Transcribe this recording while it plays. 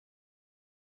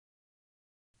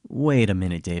Wait a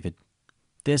minute, David.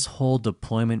 This whole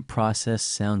deployment process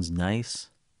sounds nice,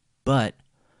 but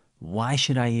why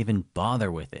should I even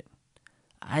bother with it?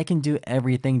 I can do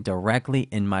everything directly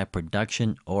in my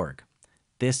production org.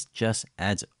 This just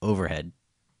adds overhead.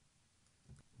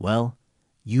 Well,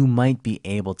 you might be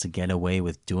able to get away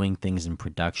with doing things in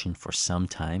production for some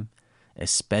time,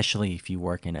 especially if you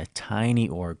work in a tiny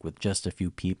org with just a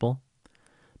few people.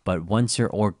 But once your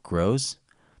org grows,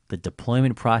 the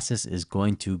deployment process is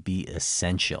going to be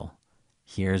essential.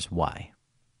 Here's why.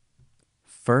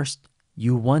 First,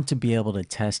 you want to be able to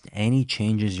test any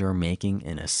changes you're making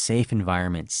in a safe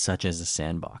environment such as a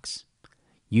sandbox.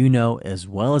 You know as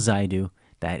well as I do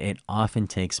that it often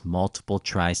takes multiple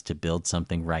tries to build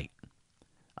something right.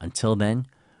 Until then,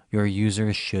 your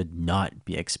users should not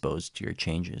be exposed to your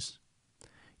changes.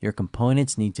 Your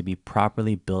components need to be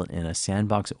properly built in a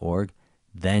sandbox org,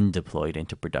 then deployed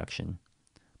into production.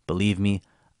 Believe me,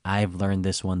 I've learned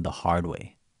this one the hard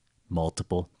way,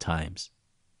 multiple times.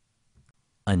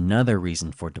 Another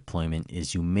reason for deployment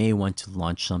is you may want to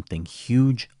launch something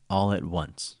huge all at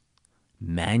once.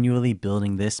 Manually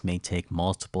building this may take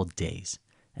multiple days,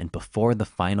 and before the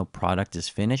final product is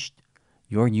finished,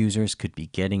 your users could be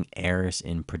getting errors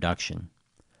in production.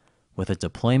 With a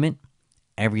deployment,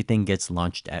 everything gets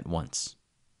launched at once.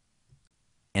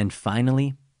 And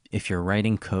finally, if you're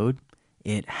writing code,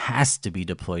 it has to be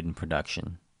deployed in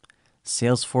production.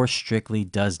 Salesforce strictly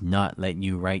does not let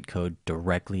you write code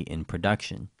directly in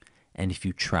production. And if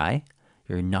you try,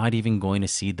 you're not even going to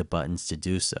see the buttons to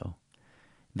do so.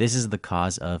 This is the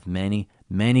cause of many,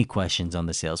 many questions on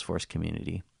the Salesforce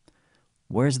community.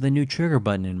 Where's the new trigger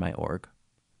button in my org?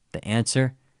 The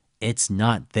answer, it's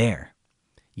not there.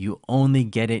 You only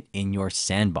get it in your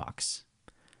sandbox.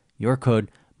 Your code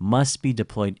must be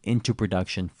deployed into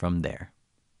production from there.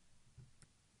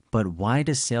 But why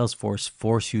does Salesforce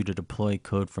force you to deploy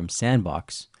code from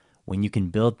Sandbox when you can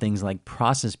build things like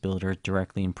Process Builder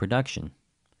directly in production?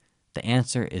 The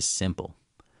answer is simple.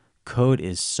 Code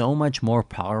is so much more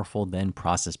powerful than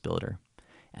Process Builder,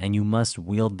 and you must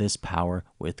wield this power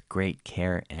with great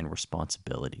care and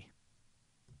responsibility.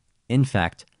 In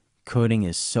fact, coding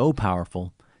is so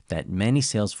powerful that many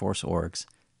Salesforce orgs,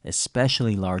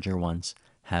 especially larger ones,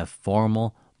 have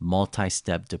formal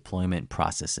multi-step deployment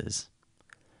processes.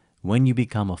 When you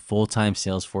become a full-time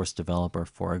Salesforce developer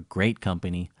for a great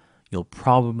company, you'll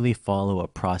probably follow a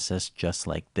process just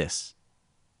like this.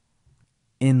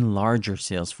 In larger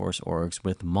Salesforce orgs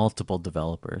with multiple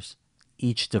developers,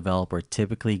 each developer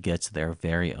typically gets their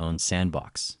very own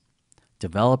sandbox.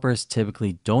 Developers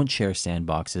typically don't share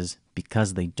sandboxes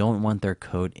because they don't want their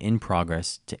code in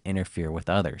progress to interfere with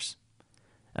others.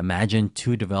 Imagine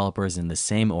two developers in the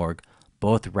same org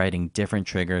both writing different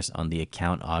triggers on the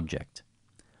account object.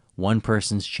 One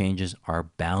person's changes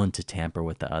are bound to tamper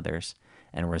with the others,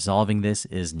 and resolving this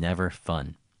is never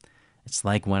fun. It's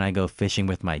like when I go fishing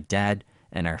with my dad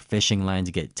and our fishing lines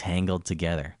get tangled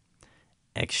together.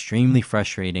 Extremely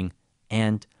frustrating,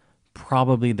 and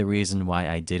probably the reason why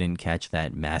I didn't catch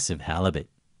that massive halibut.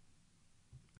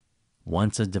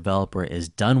 Once a developer is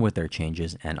done with their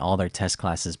changes and all their test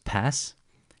classes pass,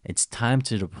 it's time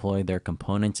to deploy their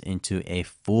components into a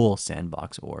full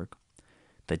sandbox org.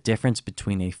 The difference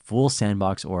between a full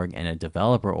sandbox org and a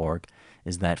developer org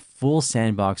is that full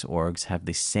sandbox orgs have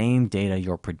the same data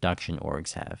your production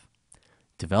orgs have.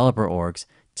 Developer orgs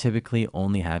typically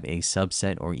only have a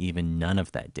subset or even none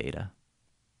of that data.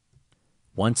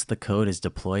 Once the code is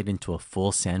deployed into a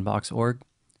full sandbox org,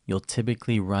 you'll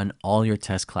typically run all your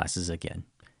test classes again.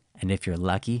 And if you're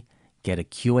lucky, get a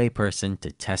QA person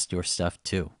to test your stuff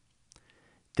too.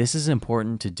 This is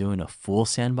important to do in a full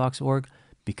sandbox org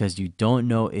because you don't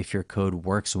know if your code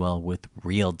works well with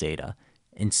real data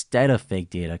instead of fake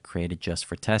data created just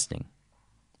for testing.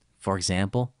 For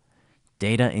example,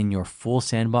 data in your full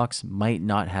sandbox might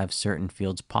not have certain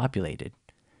fields populated,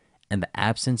 and the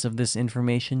absence of this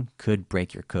information could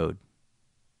break your code.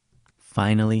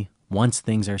 Finally, once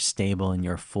things are stable in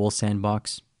your full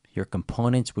sandbox, your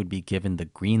components would be given the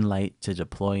green light to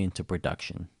deploy into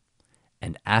production.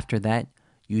 And after that,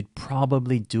 you'd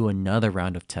probably do another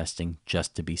round of testing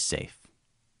just to be safe.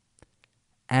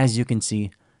 As you can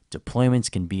see,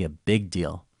 deployments can be a big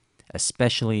deal,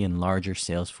 especially in larger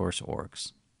Salesforce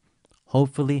orgs.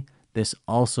 Hopefully, this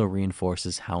also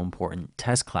reinforces how important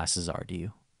test classes are to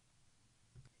you.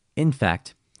 In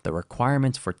fact, the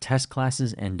requirements for test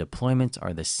classes and deployments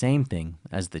are the same thing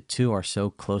as the two are so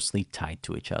closely tied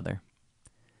to each other.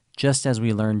 Just as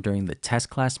we learned during the test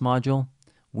class module,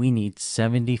 we need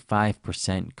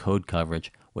 75% code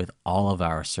coverage with all of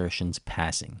our assertions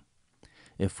passing.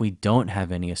 If we don't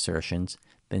have any assertions,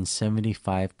 then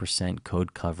 75%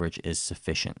 code coverage is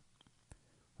sufficient.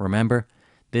 Remember,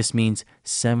 this means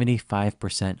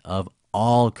 75% of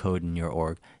all code in your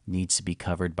org needs to be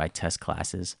covered by test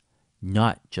classes,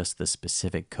 not just the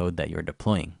specific code that you're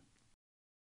deploying.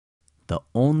 The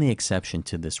only exception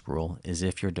to this rule is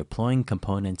if you're deploying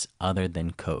components other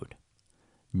than code.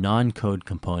 Non-code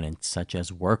components such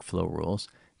as workflow rules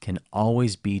can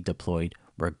always be deployed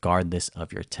regardless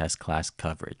of your test class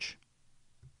coverage.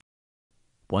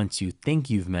 Once you think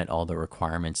you've met all the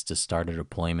requirements to start a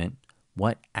deployment,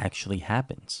 what actually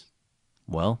happens?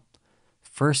 Well,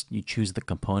 first you choose the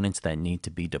components that need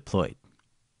to be deployed.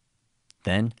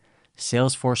 Then,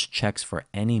 Salesforce checks for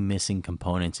any missing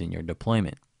components in your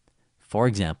deployment. For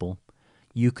example,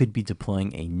 you could be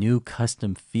deploying a new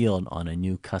custom field on a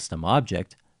new custom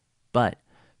object, but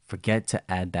forget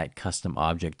to add that custom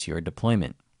object to your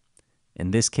deployment.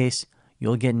 In this case,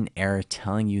 you'll get an error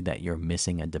telling you that you're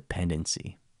missing a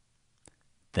dependency.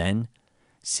 Then,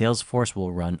 Salesforce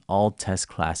will run all test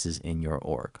classes in your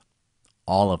org.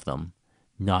 All of them,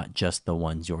 not just the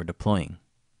ones you're deploying.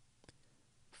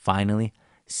 Finally,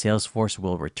 Salesforce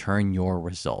will return your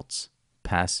results,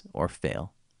 pass or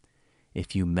fail.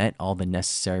 If you met all the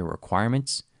necessary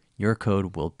requirements, your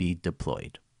code will be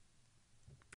deployed.